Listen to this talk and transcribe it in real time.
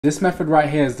This method right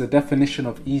here is the definition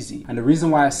of easy, and the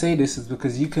reason why I say this is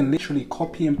because you can literally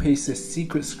copy and paste this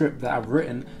secret script that I've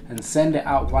written and send it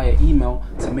out via email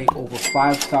to make over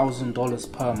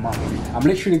 $5,000 per month. I'm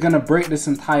literally going to break this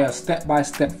entire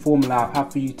step-by-step formula I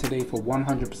have for you today for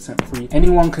 100% free.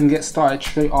 Anyone can get started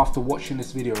straight after watching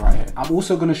this video right here. I'm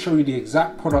also going to show you the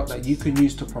exact product that you can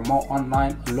use to promote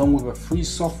online, along with a free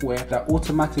software that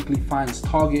automatically finds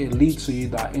targeted leads for you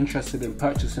that are interested in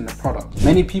purchasing the product.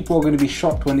 Many people are going to be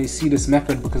shocked when they see this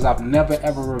method because I've never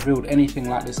ever revealed anything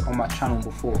like this on my channel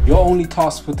before. Your only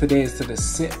task for today is to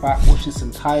just sit back, watch this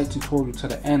entire tutorial to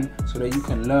the end so that you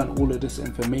can learn all of this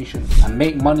information and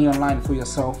make money online for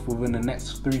yourself within the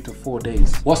next 3 to 4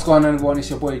 days. What's going on, everyone? It's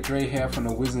your boy Dre here from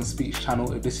the Wiz and Speech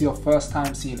channel. If this is your first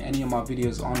time seeing any of my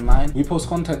videos online, we post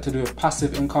content to do with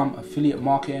passive income, affiliate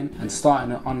marketing, and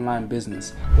starting an online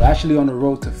business. We're actually on the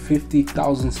road to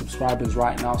 50,000 subscribers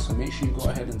right now, so make sure you go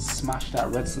ahead and smash that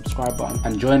red subscribe button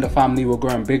and join the family. We're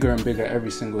growing bigger and bigger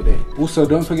every single day. Also,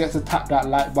 don't forget to tap that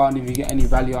like button if you get any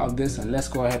value out of this, and let's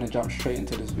go ahead and jump straight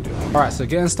into this video. Alright, so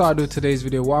getting started with today's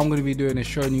video, what I'm going to be doing is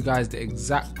showing you guys the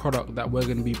exact product that we're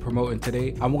going to be promoting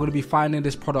today, and we're going to be finding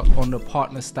this product on the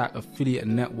Partner Stack affiliate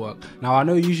network. Now, I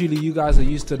know usually you guys are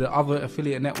used to the other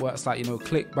affiliate networks like,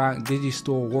 ClickBank,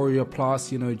 Digistore, Warrior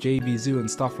Plus, JVZoo and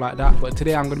stuff like that, but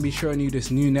today I'm going to be showing you this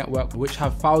new network which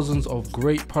have thousands of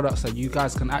great products that you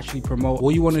guys can actually promote.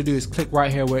 All you want to do is click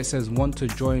right here where it says want to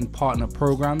join partner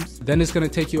programs. Then it's going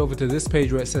to take you over to this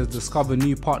page where it says discover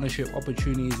new partnership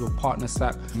opportunities with Partner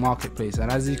Stack Marketplace.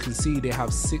 And as you can see, they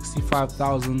have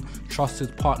 65,000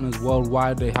 trusted partners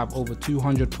worldwide. They have over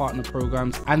 200 partner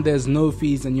programs, and there's no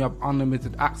fees and you have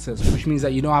unlimited access, which means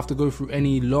that you don't have to go through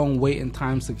any long waiting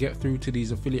times to get through to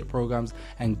these affiliate programs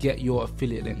and get your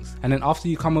affiliate links. And then after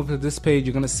you come over to this page,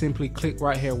 you're going to simply click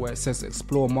right here where it says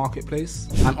explore marketplace.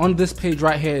 And on this page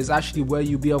right here is actually where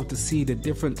you'll be able to see the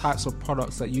different types of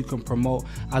products that you can promote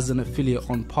as an affiliate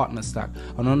on Partner Stack.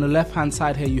 And on the left hand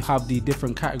side here you have the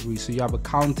different categories. So you have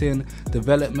accounting,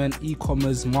 development,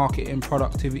 e-commerce, marketing,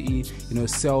 productivity,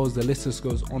 sales, the list just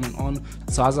goes on and on.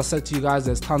 So as I said to you guys,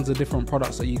 there's tons of different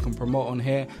products that you can promote on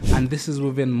here, and this is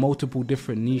within multiple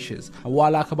different niches. And what I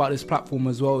like about this platform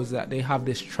as well is that they have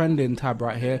this trending tab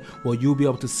right here where you'll be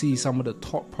able to see some of the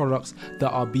top products that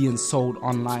are being sold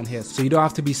online here. So you don't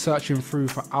have to be searching through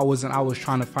for hours and hours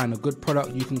trying to find a good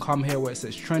product. You can come here where it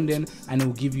says trending and it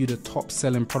will give you the top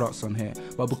selling products on here.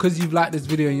 But because you've liked this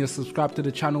video and you're subscribed to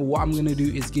the channel, what I'm going to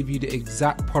do is give you the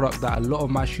exact product that a lot of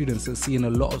my students are seeing a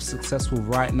lot of success with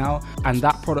right now, and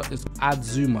that product is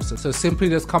AdZoomer. So simply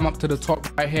just come up to the top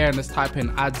right here and just type in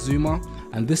AdZoomer,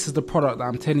 and this is the product that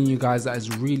I'm telling you guys that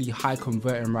is really high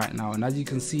converting right now. And as you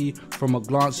can see from a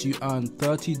glance, you earn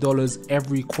 $30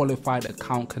 every qualified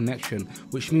account connection,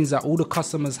 which means that all the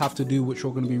customers have to do, which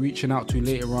we're going to be reaching out to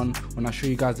later on when I show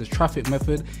you guys the traffic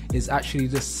method, is actually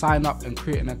just sign up and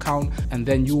create an account, and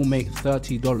then you will make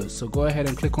 $30. So go ahead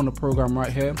and click on the program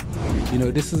right here.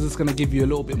 This is just going to give you a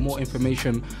little bit more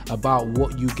information about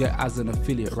what you get as an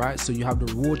affiliate, right? So you have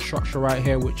the reward structure right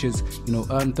here, which is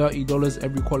earn $30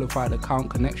 every qualified account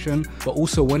connection, but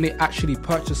also when they actually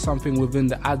purchase something within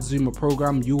the AdZoomer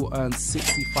program, you will earn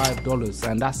 $65,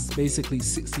 and that's basically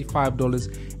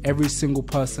 $65 every single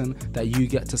person that you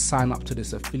get to sign up to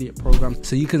this affiliate program.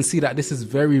 So you can see that this is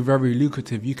very, very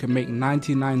lucrative. You can make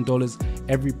 $99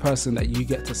 every person that you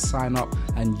get to sign up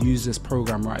and use this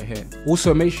program right here.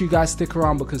 Also, make sure you guys stick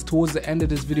around because towards the end of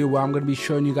this video where I'm going to be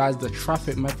showing you guys the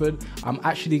traffic method, I'm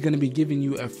actually going to be giving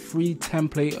you a free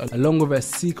template along with a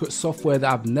secret software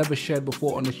that I've never shared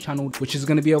before on this channel, which is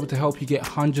going to be able to help you get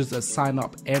hundreds of sign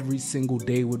up every single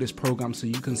day with this program so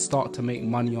you can start to make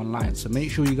money online. So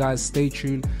make sure you guys stay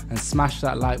tuned and smash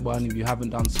that like button if you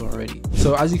haven't done so already.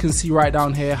 So as you can see right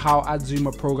down here how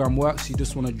AdZoomer program works, you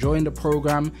just want to join the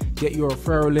program, get your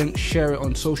referral link, share it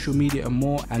on social media and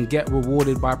more, and get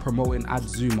rewarded by promoting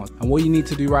AdZoomer. And what you need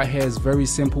to do right here is very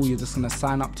simple. You're just going to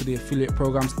sign up to the affiliate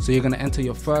program. So you're going to enter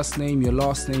your first name, your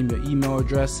last name, your email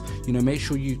address. Make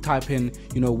sure you type in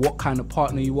what kind of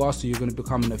partner you are, so you're going to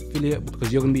become an affiliate,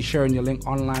 because you're going to be sharing your link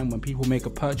online. When people make a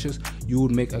purchase, you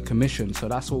would make a commission. So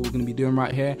that's what we're going to be doing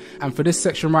right here. And for this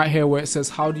section right here where it says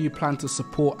how do you plan to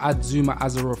support AdZoomer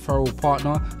as a referral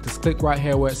partner, just click right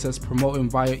here where it says promoting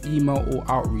via email or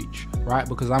outreach, right?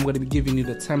 Because I'm going to be giving you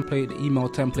the template, the email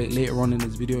template later on in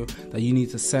this video that you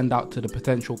need to send out to the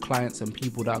potential clients and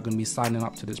people that are going to be signing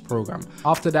up to this program.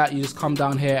 After that, you just come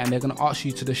down here and they're going to ask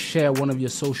you to just share one of your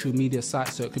social media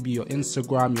sites. So it could be your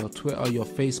Instagram, your Twitter, Twitter, your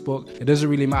Facebook. It doesn't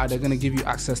really matter. They're going to give you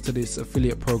access to this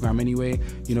affiliate program anyway,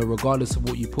 you know, regardless of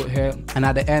what you put here. And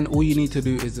at the end, all you need to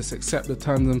do is just accept the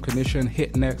terms and condition,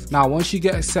 hit next. Now, once you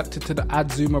get accepted to the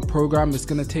AdZoomer program, it's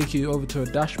going to take you over to a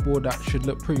dashboard that should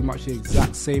look pretty much the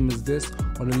exact same as this.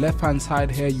 On the left hand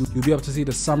side here, you'll be able to see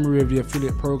the summary of your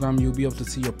affiliate program. You'll be able to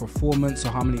see your performance, so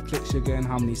how many clicks you're getting,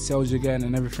 how many sales you're getting,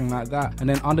 and everything like that. And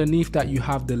then underneath that, you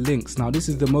have the links. Now, this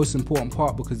is the most important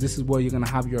part, because this is where you're going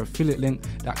to have your affiliate link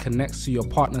that connects to your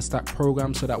partner stack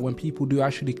program, so that when people do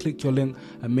actually click your link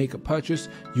and make a purchase,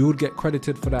 you would get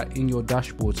credited for that in your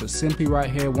dashboard. So simply right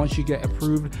here, once you get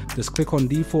approved, just click on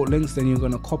default links. Then you're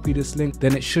going to copy this link.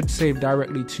 Then it should save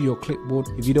directly to your clipboard.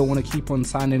 If you don't want to keep on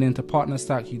signing into partner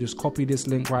stack, you just copy this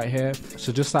link right here.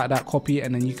 So just like that, copy it,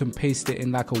 and then you can paste it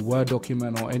in like a Word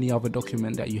document or any other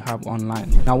document that you have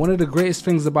online. Now, one of the greatest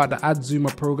things about the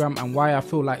AdZoomer program and why I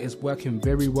feel like it's working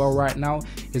very well right now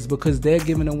is because they're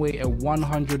giving away a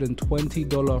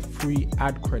 $120 free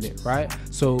ad credit, right?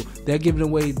 So they're giving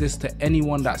away this to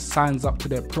anyone that signs up to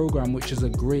their program, which is a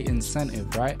great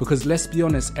incentive, right? Because let's be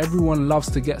honest, everyone loves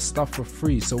to get stuff for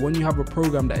free. So when you have a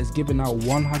program that is giving out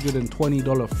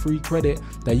 $120 free credit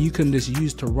that you can just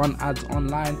use to run ads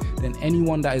online, then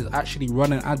anyone that is actually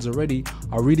running ads already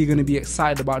are really going to be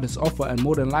excited about this offer, and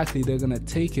more than likely they're going to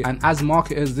take it. And as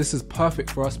marketers, this is perfect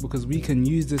for us because we can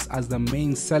use this as the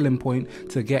main selling point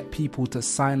to get people to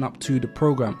sign up to the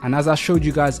program. And as I showed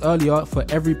you guys earlier, for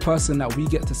every person that we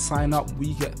get to sign up,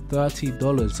 we get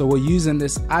 $30. So we're using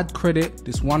this ad credit,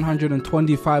 this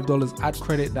 $125 ad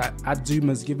credit that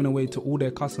AdZoomer is giving away to all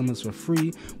their customers for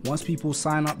free. Once people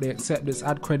sign up, they accept this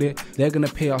ad credit, they're going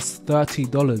to pay us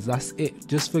 $30. That's it,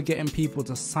 just for getting people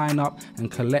to sign up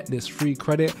and collect this free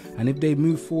credit. And if they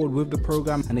move forward with the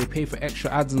program and they pay for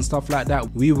extra ads and stuff like that,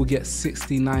 we will get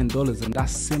 $69. And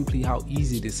that's simply how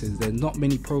easy this is. There's not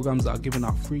many programs that are giving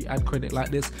out free ad credit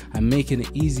like this and making it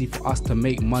easy for us to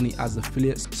make money as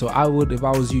affiliates. So I would, if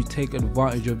I was you, take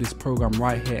advantage of this program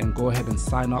right here and go ahead and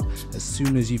sign up as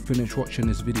soon as you finish watching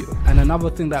this video. And another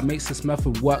thing that makes this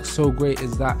method work so great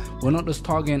is that we're not just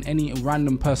targeting any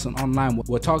random person online.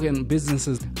 We're targeting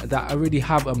businesses that already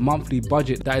have a monthly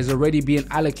budget that is already being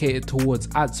allocated towards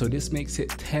ads. So this makes it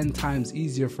 10 times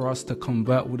easier for us to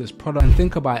convert with this product. And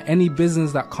think about it, any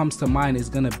business that comes to mind is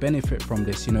going to benefit from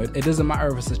this. You know, it doesn't matter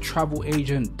if it's a travel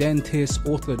agent, dentist,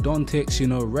 orthodontics, you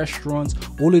know, restaurants,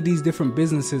 all of these different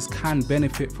businesses can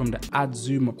benefit from the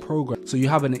AdZoomer program. So you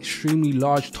have an extremely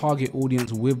large target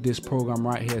audience with this program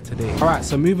right here today. All right,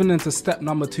 so moving into step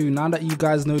number 2, now that you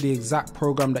guys know the exact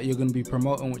program that you're going to be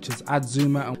promoting, which is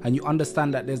AdZoomer, and you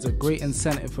understand that there's a great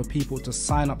incentive for people to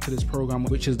sign up to this program,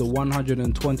 which is the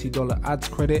 $120 ads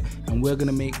credit, and we're going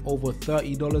to make over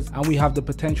 $30, and we have the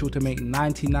potential to make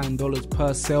 $99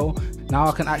 per sale. Now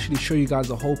I can actually show you guys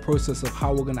the whole process of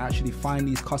how we're going to actually find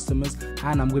these customers,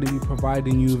 and I'm going to be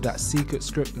providing you with that secret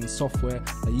script and software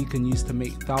that you can use to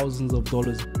make thousands of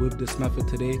dollars with this method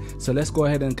today. So let's go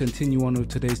ahead and continue on with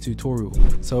today's tutorial.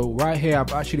 So right here,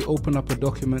 I've actually opened up a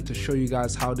document to show you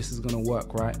guys how this is going to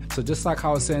work, right? So just like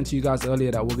how I was saying to you guys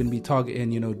earlier that we're going to be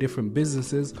targeting, you know, different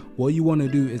businesses, what you want to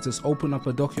do is just open up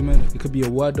a document. It could be a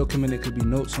Word document, it could be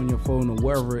notes on your phone or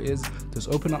wherever it is. Just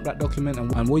open up that document,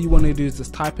 and what you want to do is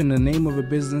just type in the name of a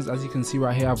business. As you can see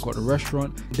right here, I've got the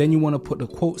restaurant. Then you want to put the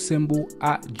quote symbol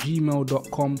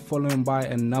 @gmail.com followed by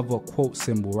another quote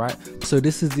symbol, right? So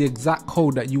this is the exact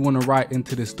code that you want to write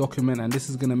into this document, and this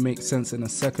is going to make sense in a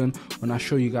second when I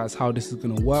show you guys how this is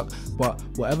going to work. But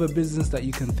whatever business that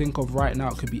you can think of right now,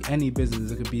 it could be any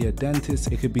business. It could be a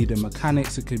dentist, it could be the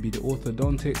mechanics, it could be the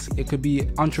orthodontics, it could be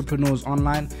entrepreneurs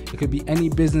online, it could be any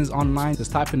business online.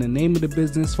 Just type in the name of the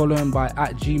business followed by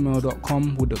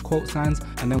 @gmail.com with the quote signs,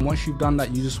 and then once you've done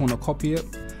that, you just want to copy it,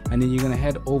 and then you're going to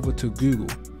head over to Google.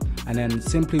 And then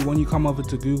simply when you come over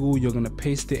to Google, you're going to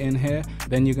paste it in here,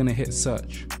 then you're going to hit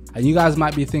search. And you guys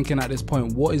might be thinking at this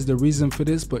point, what is the reason for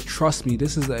this? But trust me,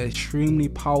 this is an extremely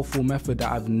powerful method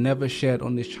that I've never shared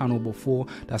on this channel before.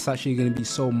 That's actually going to be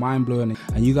so mind-blowing,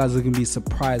 and you guys are going to be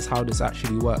surprised how this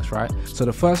actually works, right? So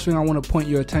the first thing I want to point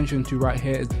your attention to right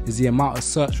here is the amount of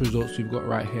search results we've got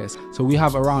right here. So we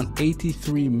have around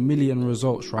 83 million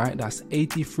results, right? That's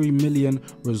 83 million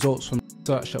results from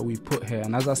search that we've put here.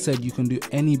 And as I said, you can do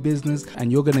any business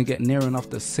and you're going to get near enough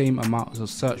the same amounts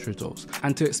of search results.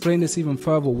 And to explain this even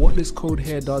further, what this code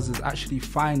here does is actually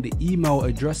find the email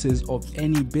addresses of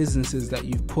any businesses that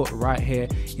you've put right here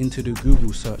into the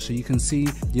Google search. So you can see,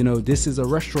 you know, this is a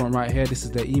restaurant right here, this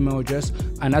is their email address,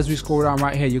 and as we scroll down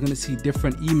right here, you're going to see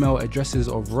different email addresses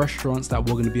of restaurants that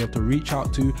we're going to be able to reach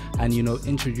out to and, you know,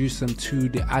 introduce them to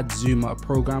the AdZoomer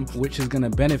program, which is going to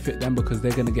benefit them because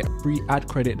they're going to get free ad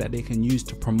credit that they can use use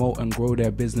to promote and grow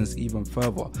their business even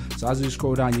further. So as you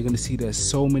scroll down, you're going to see there's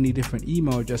so many different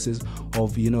email addresses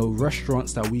of, you know,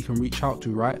 restaurants that we can reach out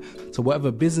to, right? So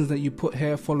whatever business that you put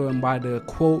here, following by the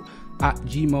quote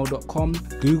 @gmail.com,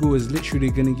 Google is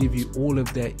literally going to give you all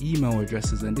of their email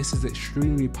addresses, and this is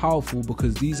extremely powerful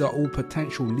because these are all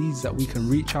potential leads that we can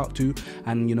reach out to,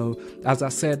 and, you know, as I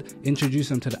said, introduce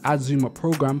them to the AdZoomer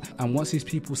program. And once these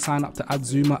people sign up to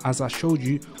AdZoomer, as I showed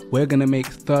you, we're going to make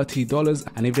 $30,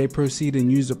 and if they proceed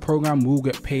and use the program, we'll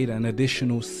get paid an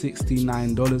additional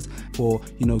 $69 for,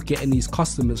 you know, getting these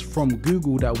customers from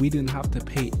Google that we didn't have to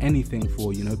pay anything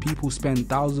for. You know, people spend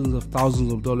thousands of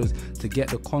dollars to get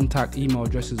the contact email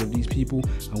addresses of these people,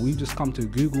 and we've just come to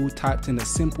Google, typed in a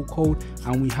simple code,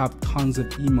 and we have tons of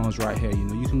emails right here. You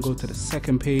know, you can go to the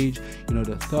second page, you know,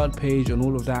 the third page, and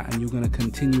all of that, and you're going to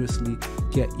continuously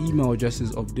get email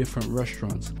addresses of different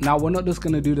restaurants. Now, we're not just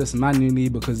going to do this manually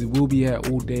because it will be here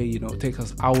all day. You know, it'll take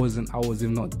us hours and hours,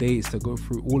 if not days, to go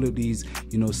through all of these,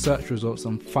 you know, search results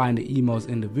and find the emails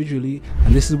individually.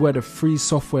 And this is where the free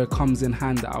software comes in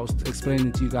hand that I was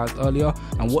explaining to you guys earlier.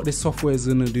 And what this software is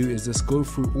going to do is just go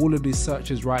through all of these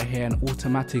searches right here and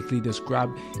automatically just grab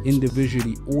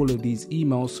individually all of these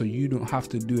emails, so you don't have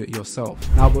to do it yourself.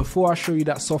 Now, before I show you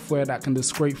that software that can just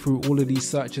scrape through all of these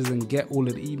searches and get all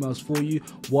of the emails for you,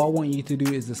 what I want you to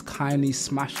do is just kindly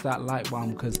smash that like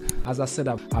button, because as I said,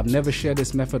 I've never shared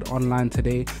this method online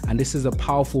today, and this is a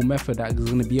powerful method that is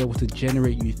going to be able to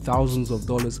generate you thousands of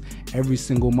dollars every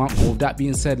single month. With that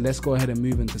being said, let's go ahead and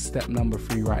move into step number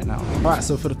 3 right now. Alright,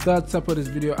 so for the third step of this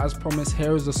video, as promised,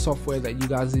 here is the software that you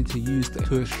guys need to use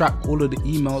to extract all of the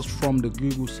emails from the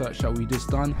Google search that we just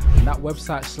done, and that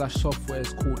website / software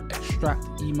is called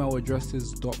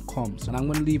extractemailadresses.com. So I'm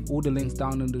going to leave all the links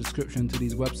down in the description to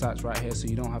these websites right here, so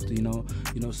you don't have to, you know,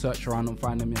 search around and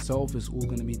find them yourself. It's all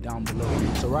going to be down below.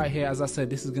 So right here, as I said,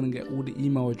 this is going to get all the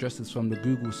email addresses from the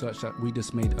Google search that we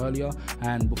just made earlier.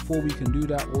 And before we can do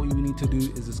that, what we need to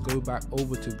do is just go back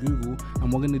over to Google,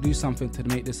 and we're going to do something to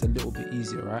make this a little bit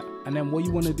easier, right? And then what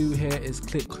you want to do here is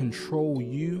click Control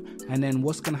U, and then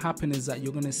what's going to happen is that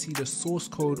you're going to see the source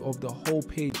code of the whole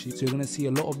page. So you're going to see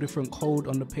a lot of different code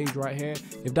on the page right here.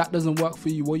 If that doesn't work for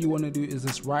you, what you want to do is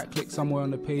just right click somewhere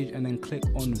on the page and then click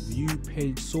on View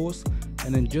Page Source,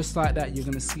 and then just like that, you're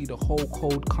going to see the whole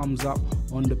code comes up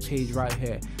on the page right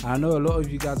here. And I know a lot of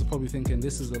you guys are probably thinking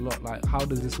this is a lot, like how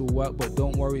does this all work? But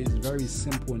don't worry, it's very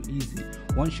simple and easy.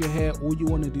 Once you're here, all you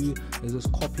want to do is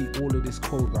just copy all of this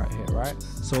code right here, right?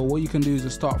 So what you can do is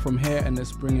just start from here and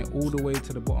just bring it all the way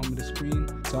to the bottom of the screen.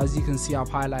 So as you can see, I've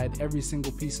highlighted every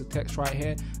single piece of text right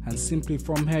here, and simply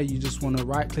from here, you just want to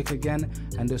right click again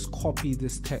and just copy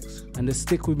this text, and just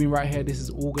stick with me right here. This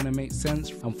is all going to make sense.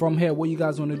 And from here, what you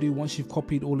guys want to do once you've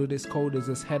copied all of this code is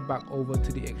just head back over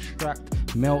to the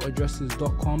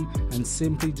extractemailadresses.com and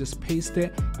simply just paste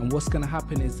it. And what's going to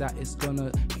happen is that it's going to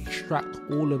extract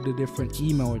all of the different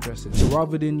email addresses. So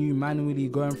rather than you manually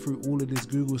going through all of this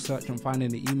Google search and finding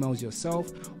the emails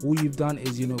yourself, all you've done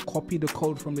is, you know, copy the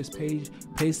code from this page,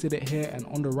 pasted it here, and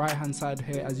on the right hand side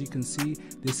here, as you can see,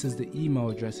 this is the email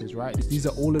addresses, right? These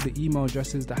are all of the email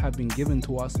addresses that have been given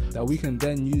to us that we can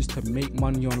then use to make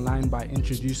money online by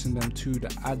introducing them to the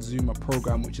AdZoomer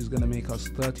program, which is going to make us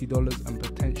 $30 and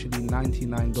potentially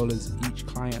 $99 each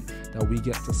client that we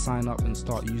get to sign up and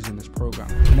start using this program.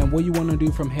 And then what you want to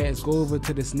do from here is go over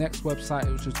to this next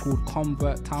website, which is called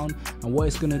ConvertTown, and what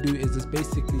it's going to do is just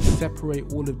basically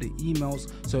separate all of the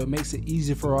emails, so it makes it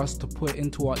easier for us to put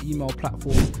into our email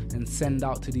platform and send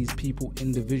out to these people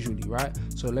individually, right?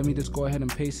 So let me just go ahead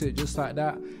and paste it just like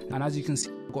that, and as you can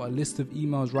see, I've got a list of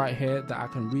emails right here that I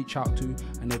can reach out to,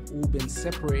 and they've all been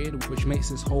separated, which makes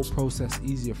this whole process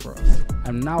easier for us.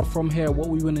 And now from here, what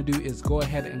we want to do is go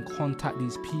ahead and contact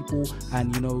these people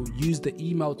and, you know, use the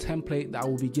email template that I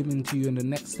will be giving to you in the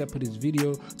next step of this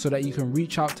video, so that you can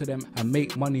reach out to them and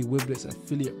make money with this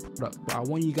affiliate product. But I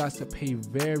want you guys to pay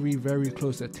very, very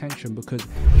close attention, because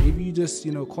if you just,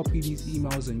 you know, copy these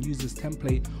emails and use this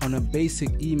template on a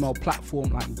basic email platform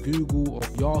like Google or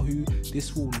Yahoo,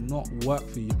 this will not work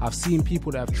for you. I've seen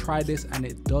people that have tried this and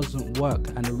it doesn't work,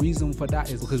 and the reason for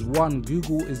that is because one,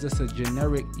 Google is just a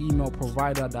generic email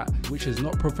provider which is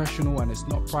not professional and it's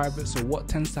not private. So what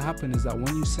tends to happen is that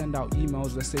when you send out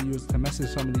emails, let's say you was to message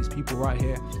some of these people right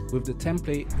here with the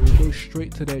template, it will go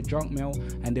straight to their junk mail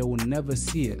and they will never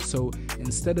see it. So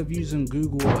instead of using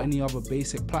Google or any other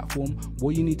basic platform,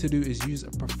 what you need to do is use a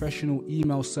professional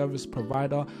email service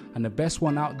provider, and the best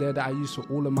one out there that I use for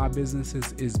all of my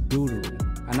businesses is Builderall.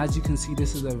 And as you can see,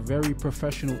 this is a very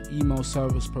professional email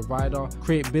service provider.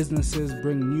 Create businesses,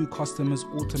 bring new customers,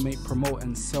 automate, promote,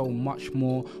 and sell much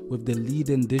more with the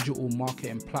leading digital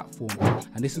marketing platform,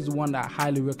 and this is the one that I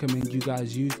highly recommend you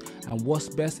guys use. And what's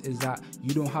best is that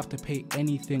you don't have to pay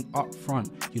anything up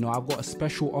front. You know, I've got a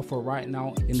special offer right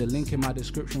now in the link in my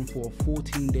description for a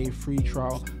 14-day free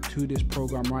trial to this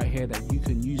program right here that you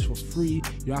can use for free.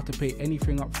 You don't have to pay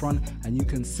anything up front, and you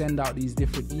can send out these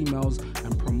different emails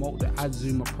and promote the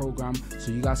AdZoomer program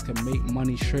so you guys can make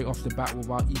money straight off the bat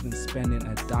without even spending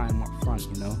a dime up front.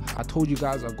 You know, I told you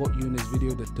guys I got you in this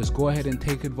video that just go ahead and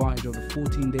take advantage of the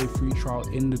 14-day free trial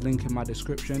in the link in my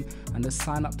description, and just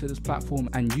sign up to this platform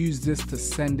and use this to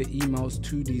send the emails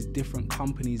to these different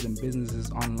companies and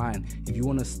businesses online. If you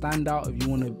want to stand out, if you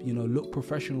want to, you know, look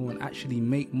professional and actually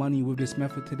make money with this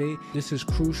method today, this is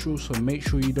crucial. So make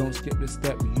sure you don't skip this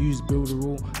step. Use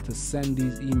Builderall to send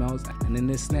these emails, and in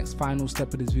this next final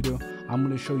step of this video, I'm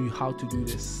going to show you how to do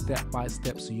this step by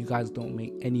step so you guys don't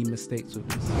make any mistakes with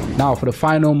this. Now for the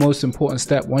final most important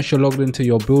step, once you're logged into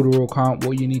your Builderall account,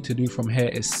 what you need to do from here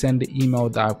is send the email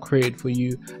that I've created for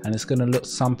you, and it's going to look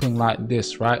something like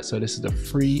this, right? So this is the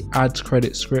free ads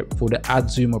credit script for the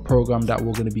AdZoomer program that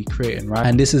we're going to be creating, right?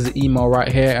 And this is the email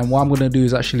right here, and what I'm going to do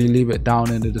is actually leave it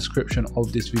down in the description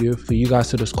of this video for you guys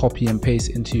to just copy and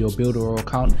paste into your Builderall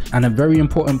account. And a very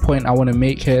important point I want to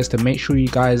make here is to make sure you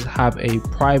guys have a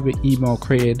private email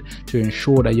created to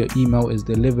ensure that your email is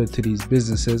delivered to these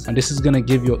businesses, and this is going to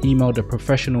give your email the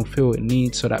professional feel it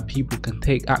needs so that people can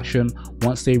take action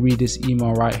once they read this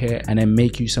email right here and then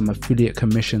make you some affiliate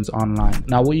commissions online.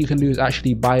 Now what you can do is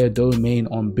actually buy a domain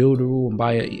on Builderall and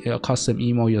buy a custom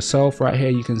email yourself. Right here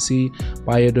you can see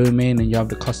buy a domain and you have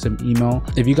the custom email.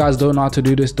 If you guys don't know how to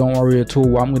do this, don't worry at all.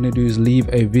 What I'm going to do is leave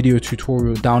a video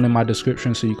tutorial down in my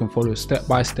description so you can follow step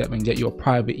by step and get your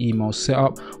private email set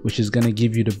up, which is going to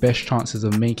give you the best chances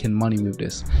of making money with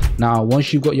this. Now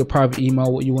once you've got your private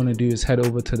email, what you want to do is head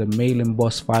over to the Mailing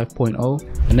Boss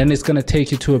 5.0, and then it's going to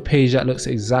take you to a page that looks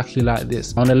exactly like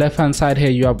this. On the left hand side here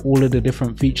you have all of the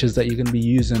different features that you're going to be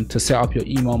using to set up your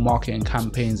email marketing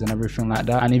campaigns and everything like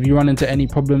that. And if you run into any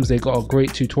problems, they got a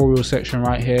great tutorial section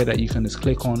right here that you can just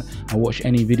click on and watch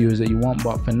any videos that you want.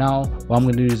 But for now, what I'm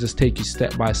going to do is just take you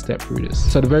step by step through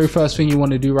this. So the very first thing you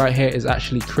want to do right here is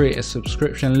actually create a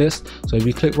subscription list. So if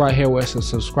you click right here where it says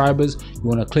subscribers, you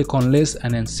want to click on list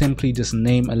and then simply just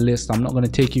name a list. I'm not going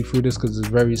to take you through this because it's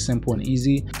very simple and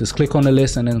easy. Just click on the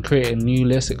list and then create a new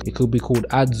list. It could be called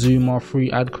AdZoomer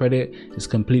free ad credit. It's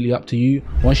completely up to you.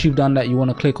 Once you've done that, you want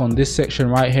to click on this section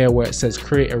right here where it says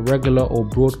create a regular or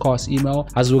broadcast email,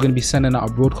 as we're going to be sending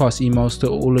out broadcast emails to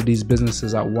all of these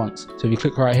businesses at once. So if you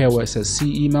click right here where it says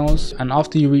see emails, and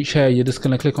after you reach here, you're just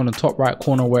going to click on the top right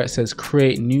corner where it says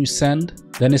create new send.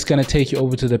 Then it's going to take you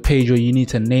over to the page where you need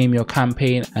to name your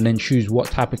campaign and then choose what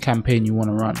type of campaign you want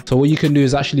to run. So what you can do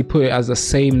is actually put it as the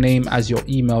same name as your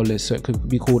email list. So it could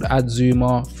be called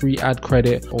AdZoomer free ad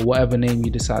credit or whatever name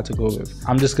you decide to go with.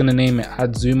 I'm just going to name it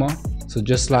AdZoomer. So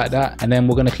just like that, and then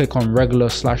we're going to click on regular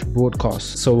 /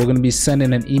 broadcast. So we're going to be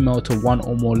sending an email to one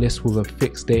or more lists with a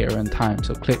fixed date and time.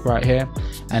 So click right here,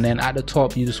 and then at the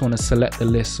top you just want to select the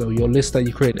list. So your list that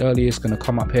you created earlier is going to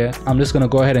come up here. I'm just going to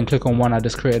go ahead and click on one I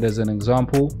just created as an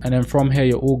example, and then from here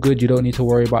you're all good. You don't need to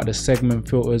worry about the segment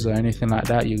filters or anything like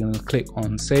that. You're going to click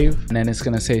on save, and then it's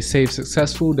going to say save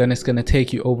successful. Then it's going to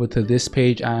take you over to this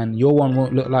page, and your one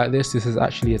won't look like this. This is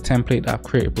actually a template that I've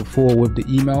created before with the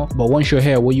email. But once you're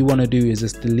here, what you want to do is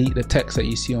just delete the text that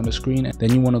you see on the screen, and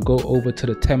then you want to go over to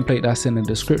the template that's in the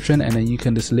description, and then you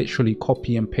can just literally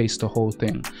copy and paste the whole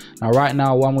thing. Now right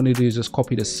now what I'm going to do is just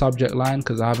copy the subject line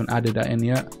because I haven't added that in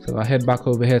yet. So if I head back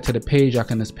over here to the page, I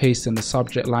can just paste in the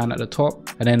subject line at the top.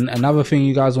 And then another thing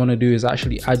you guys want to do is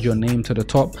actually add your name to the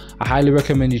top. I highly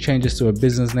recommend you change this to a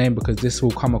business name because this will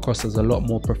come across as a lot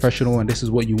more professional, and this is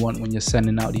what you want when you're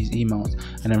sending out these emails.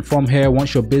 And then from here,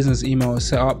 once your business email is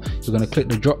set up, you're going to click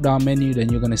the drop down menu, then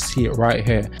you're going to see it right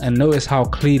here. And notice how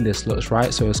clean this looks,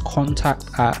 right? So it's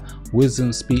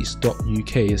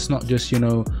contact@wisdomspeaks.uk. It's not just, you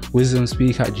know,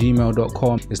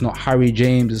 wisdomspeak@gmail.com. It's not Harry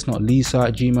James. It's not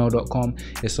Lisa@gmail.com.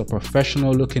 It's a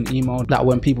professional looking email that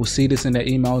when people see this in their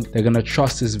email, they're going to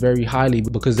trust this very highly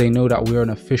because they know that we're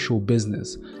an official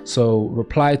business. So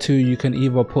reply to, you can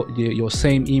either put your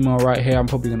same email right here. I'm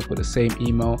probably going to put the same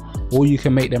email, or you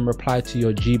can make them reply to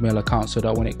your Gmail account so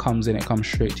that when it comes in, it comes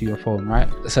straight to your phone, right?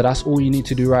 So that's all you need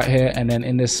to do right here. And then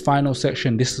in this final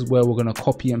section, this is where we're going to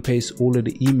copy and paste all of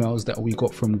the emails emails that we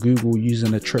got from Google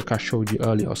using the trick I showed you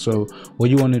earlier. So what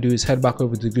you want to do is head back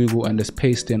over to Google and just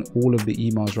paste in all of the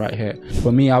emails right here.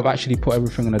 For me, I've actually put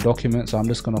everything in a document, so I'm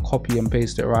just going to copy and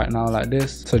paste it right now like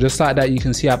this. So just like that, you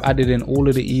can see I've added in all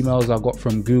of the emails I got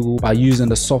from Google by using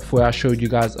the software I showed you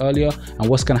guys earlier. And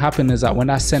what's going to happen is that when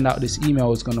I send out this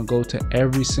email, it's going to go to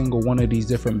every single one of these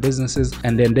different businesses,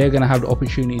 and then they're going to have the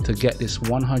opportunity to get this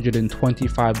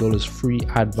 $125 free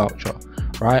ad voucher.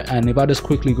 Right, and if I just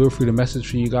quickly go through the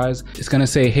message for you guys, it's going to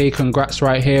say, hey, congrats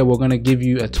right here, we're going to give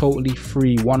you a totally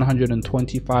free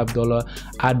 $125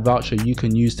 ad voucher you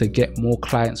can use to get more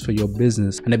clients for your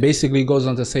business. And it basically goes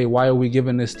on to say, why are we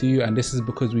giving this to you? And this is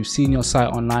because we've seen your site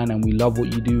online and we love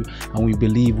what you do and we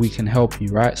believe we can help you,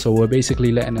 right? So we're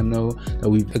basically letting them know that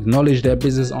we've acknowledged their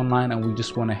business online and we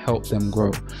just want to help them grow.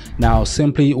 Now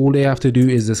simply all they have to do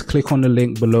is just click on the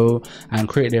link below and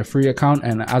create their free account,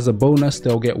 and as a bonus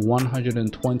they'll get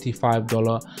 $125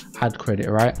 ad credit,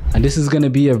 right? And this is going to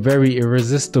be a very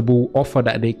irresistible offer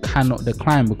that they cannot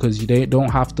decline, because they don't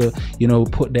have to, you know,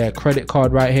 put their credit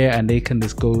card right here, and they can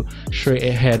just go straight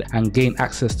ahead and gain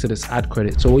access to this ad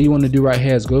credit. So what you want to do right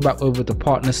here is go back over to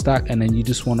Partner Stack, and then you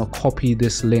just want to copy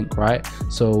this link, right?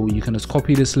 So you can just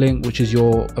copy this link, which is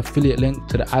your affiliate link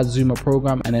to the AdZoomer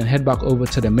program, and then head back over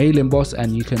to the mailing boss,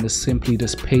 and you can just simply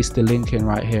just paste the link in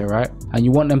right here, right? And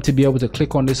you want them to be able to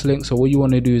click on this link. So what you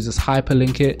want to do is just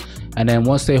hyperlink it, and then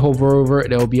once they hover over it,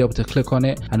 they'll be able to click on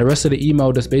it, and the rest of the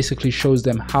email just basically shows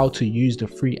them how to use the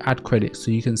free ad credit.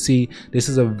 So you can see this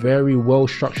is a very well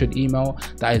structured email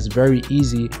that is very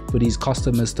easy for these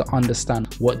customers to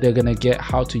understand what they're going to get,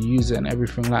 how to use it, and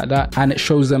everything like that. And it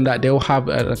shows them that they'll have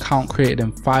an account created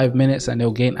in 5 minutes and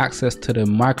they'll gain access to the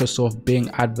Microsoft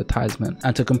Bing advertisement.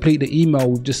 And to complete the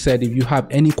email, we've just said, if you have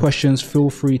any questions, feel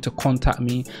free to contact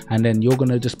me, and then you're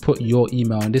going to just put your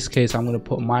email. In this case, I'm going to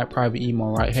put my private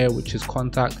email right here, which is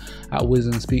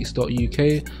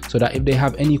contact@wisdomspeaks.uk, so that if they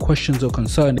have any questions or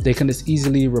concerns, they can just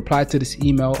easily reply to this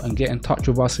email and get in touch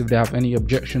with us if they have any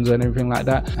objections and everything like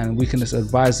that, and we can just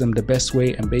advise them the best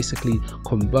way and basically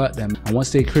convert them. And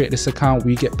once they create this account,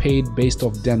 we get paid based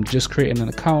off them just creating an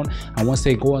account, and once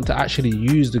they go on to actually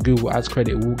use the Google Ads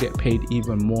credit, we'll get paid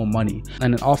even more money.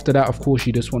 And then after that, of course,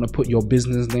 you just want to put your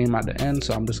business name at the end,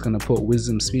 so I'm just going to put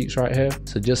Wisdom Speaks right here.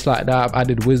 So just like that, I've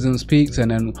added Wisdom Speaks,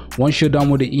 and then once you're done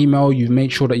with the email, you've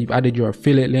made sure that you've added your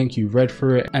affiliate link, you've read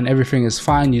through it, and everything is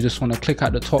fine. You just want to click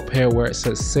at the top here where it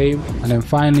says save, and then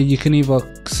finally you can either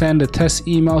send a test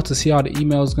email to see how the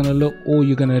email is going to look, or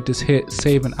you're going to just hit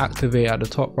save and activate at the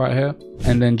top right here.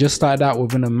 And then just like that,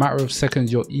 within a matter of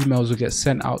seconds, your emails will get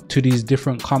sent out to these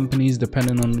different companies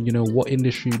depending on, you know, what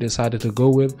industry you decided to go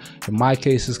with. In my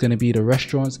case, it's going to be the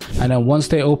restaurants. And then once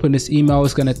they open this email,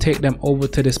 it's going to take them over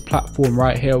to this platform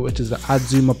right here, which is the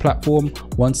AdZoomer platform.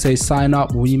 Once they sign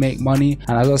up, we make money,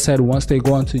 and as I said, once they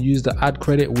go on to use the ad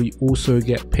credit, we also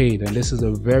get paid. And this is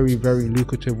a very, very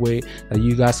lucrative way that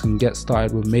you guys can get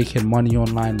started with making money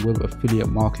online with affiliate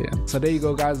marketing. So there you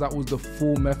go, guys. That was the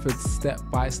full method, step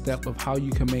by step, of how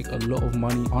you can make a lot of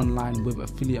money online with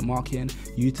affiliate marketing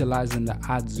utilizing the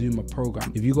AdZoomer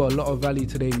program. If you got a lot of value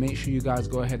today, make sure you guys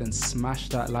go ahead and smash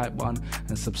that like button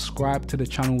and subscribe to the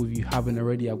channel if you haven't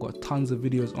already. I've got tons of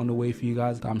videos on the way for you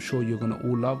guys that I'm sure you're gonna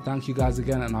all love. Thank you guys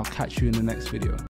again, and I'll catch you in the next video.